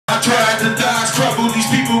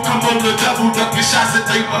full of double ducking shots that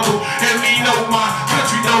they bubble. And me know my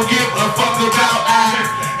country don't give a fuck about I.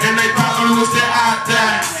 And they probably wish that I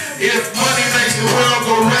die. If money makes the world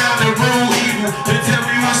go round and rule evil, then tell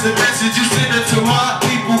me what's the message you send it to my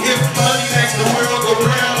people. If money makes the world go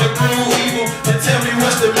round and rule evil, then tell me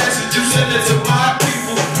what's the message you send it to my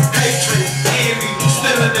people. Hatred, envy,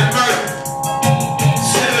 stealing and murder.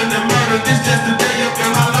 Stealing and murder, this just a day up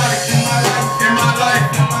in my life. In my life, in my life,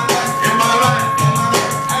 in my life, in my life.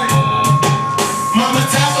 My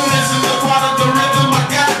metabolism, a part of the rhythm. I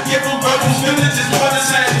gotta give them verbal villages,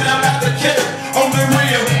 brothers and I'm out to kill it. On the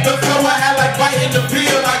real, the flow I had like biting the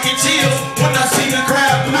pill. I get chills when I see the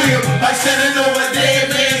crowd thrill. Like standing over a dead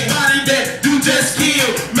man's body that you just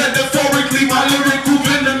killed. Metaphorically, my lyrical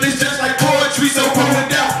venom is just like poetry, so pour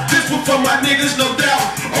it out. This one for my niggas, no doubt.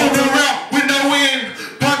 On the route with no end,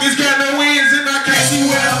 pockets got no ends, and I can't see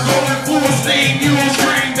where I'm going full steam. You don't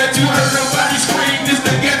scream that you heard nobody scream. This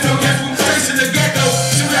the ghetto, guess who's facing the ghetto?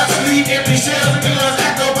 Shoot out the lead, empty shells, and guns,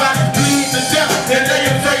 echo bodies bleed to death, and they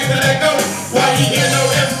afraid to let go. Why he in no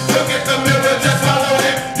M? Look at the mirror, just follow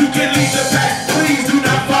him. You can lead the pack, please do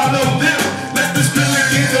not follow them. Let the spirit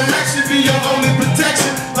get direction, be your only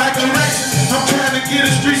protection. Like election, I'm trying to get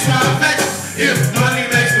the streets my affection. If money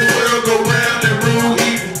makes the world go round and rule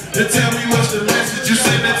evil, then tell me what's the message you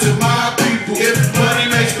send it to my people. If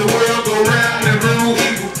money makes the world go round and rule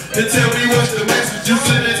evil, then tell me what's the message you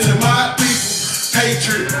send it to my people.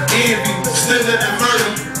 Hatred, envy, stealing and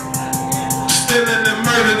murder. Stealing and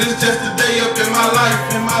murder, this just a day up in my life,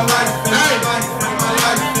 in my life, in my life, in my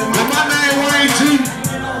life, in my life. My name Wayne G.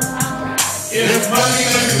 If money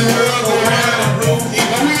makes the world go round and rule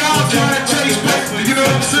evil, we all trying to chase paper, you know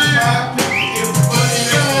what I'm saying? If money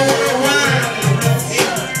makes the world round,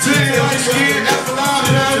 Teamlightskin, F-A-L-I,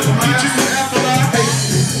 get you some F-A-L-I.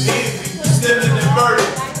 Stealing and murder.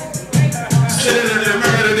 Stealing and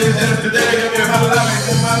murder, this just a day up in my life,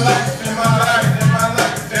 in my life, in my life, in my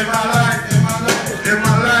life, in my life. In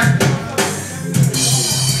my life.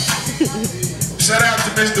 Shout out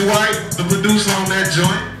to Mr. White, the producer on that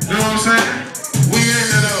joint. You know what I'm saying? We in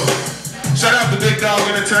it though. Shout out to Big Dog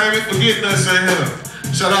Entertainment for getting us in here.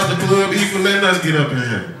 Shout out to Club E for letting us get up in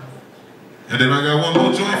here. And then I got one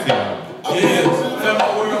more joint for y'all. Yeah.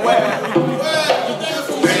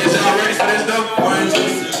 Hey, is y'all ready for this though?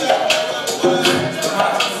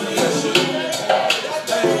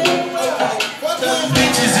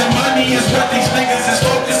 Bitches and money is what these niggas is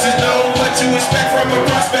focusing on. What you expect from a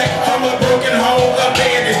prospect, from a broken home,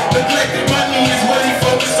 abandoned. Neglected money is what he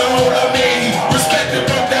focused on. A man he respected,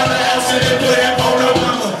 broke down the house and then put him on no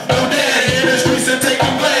mama, no daddy in the streets and take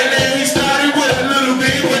him glad. And he started with a little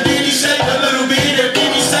bit, but then he shaped a little bit, and then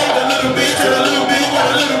he saved a little bit to a little bit, with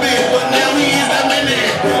a little bit. But now he is the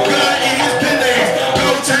millionaire, gun in his pillars,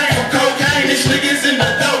 gold chain from cocaine. This nigga's in the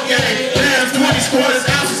dope game. Damn, 20 quarters,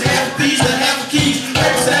 ounces, half a piece, and half a keys.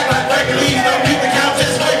 Sack like breaking leaves, don't beat the count,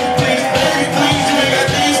 just wait me please. Baby please, you ain't got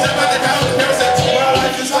these, step out the couch, never said to my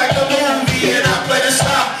life is like a movie. And I play the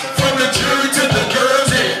stop, from the jury to the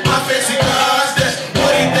girls and my fancy cars. That's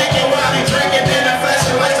what he thinking while he drinking, then the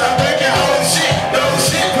flashing lights are blinking. Oh shit,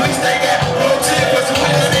 police they got no tip. What's a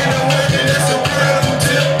winner in the winner, that's a credible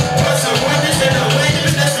tip. What's a winner in the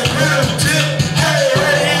winner, that's a credible tip. Hey,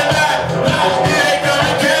 ready or not, here they come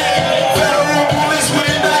again. Federal police with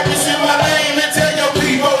a knife, it's in my name. And tell your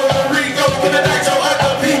people, Rico, with a knife, your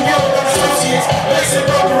other people, on associates, basic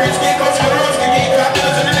brokerage, get coach for roads, can get caught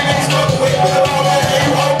does and the nigga you smoke with. Hey,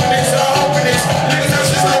 you open this, I open this. Niggas are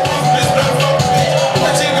just like open this, no focus, bitch.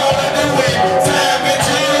 What you gonna do with time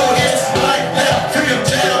into you? It's like that, free of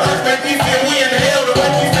jail. I make me feel we in hell, the way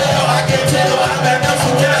we feel. I can't tell, I back up,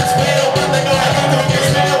 so can I spell? But they know I can go get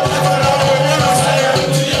spelled. I don't know what I'm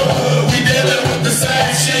saying. To your hood, we dealing with the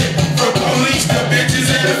same shit. From police to bitches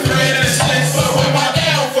and afraid of the slits. But when my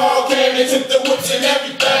downfall came, they took the whips and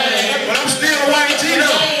everything. But I'm still Wayne G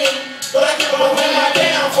though. But when my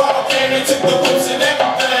downfall came, they took the whips and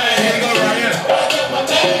everything. Here you go right here. I kept my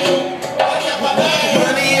name. I kept my name.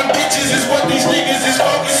 Money and bitches is what these niggas is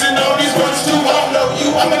focusing on. These ones too, I don't know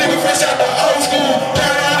you. I'm a nigga fresh out the old school.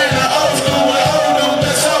 Down around in the old school with old dude.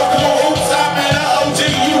 That's so cool. Oops, I'm in the OG.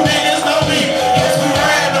 You niggas know me. Yes, we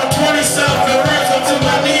ran on 20-something. Rims up to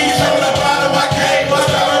my knees. From the bottom, I came.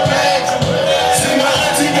 Must have a bag. See, my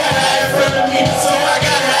auntie got high in front of me. So I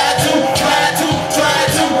got high too. Try to.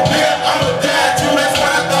 Nigga, I'ma die too. That's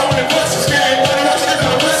why I thought when the questions came. When the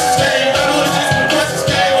questions came. I know it's just when the questions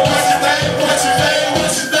came. What's his name? What's his name?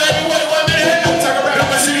 What's his name? Wait 1 minute. I'm talking about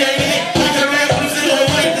my shit ain't it. We can rap when it's in the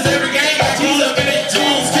way. Cause every game got G's up in it.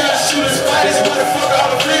 Jeans, got shooters, fighters. Motherfucker, all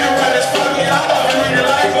the freedom riders. Fuck it, I'm reading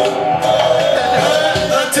like them.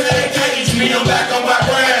 Until they cage me, I'm back on my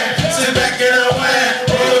grind.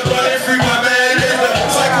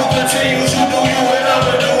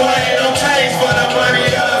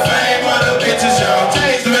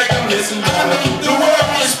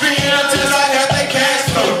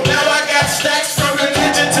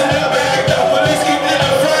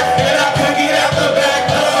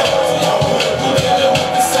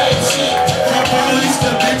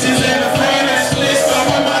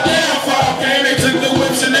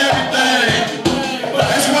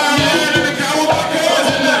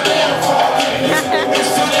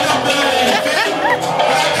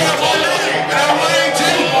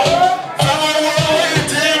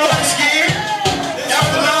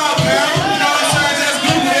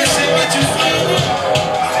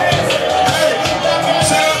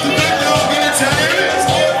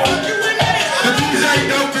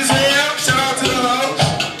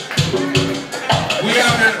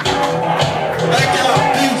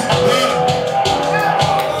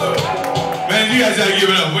 Man, you guys gotta give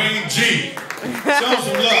it up. Wayne G. Show him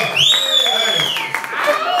some love. Hey.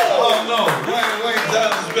 Oh no, Wayne's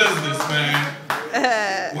out of his business,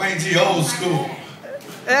 man. Wayne G, old school.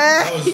 That was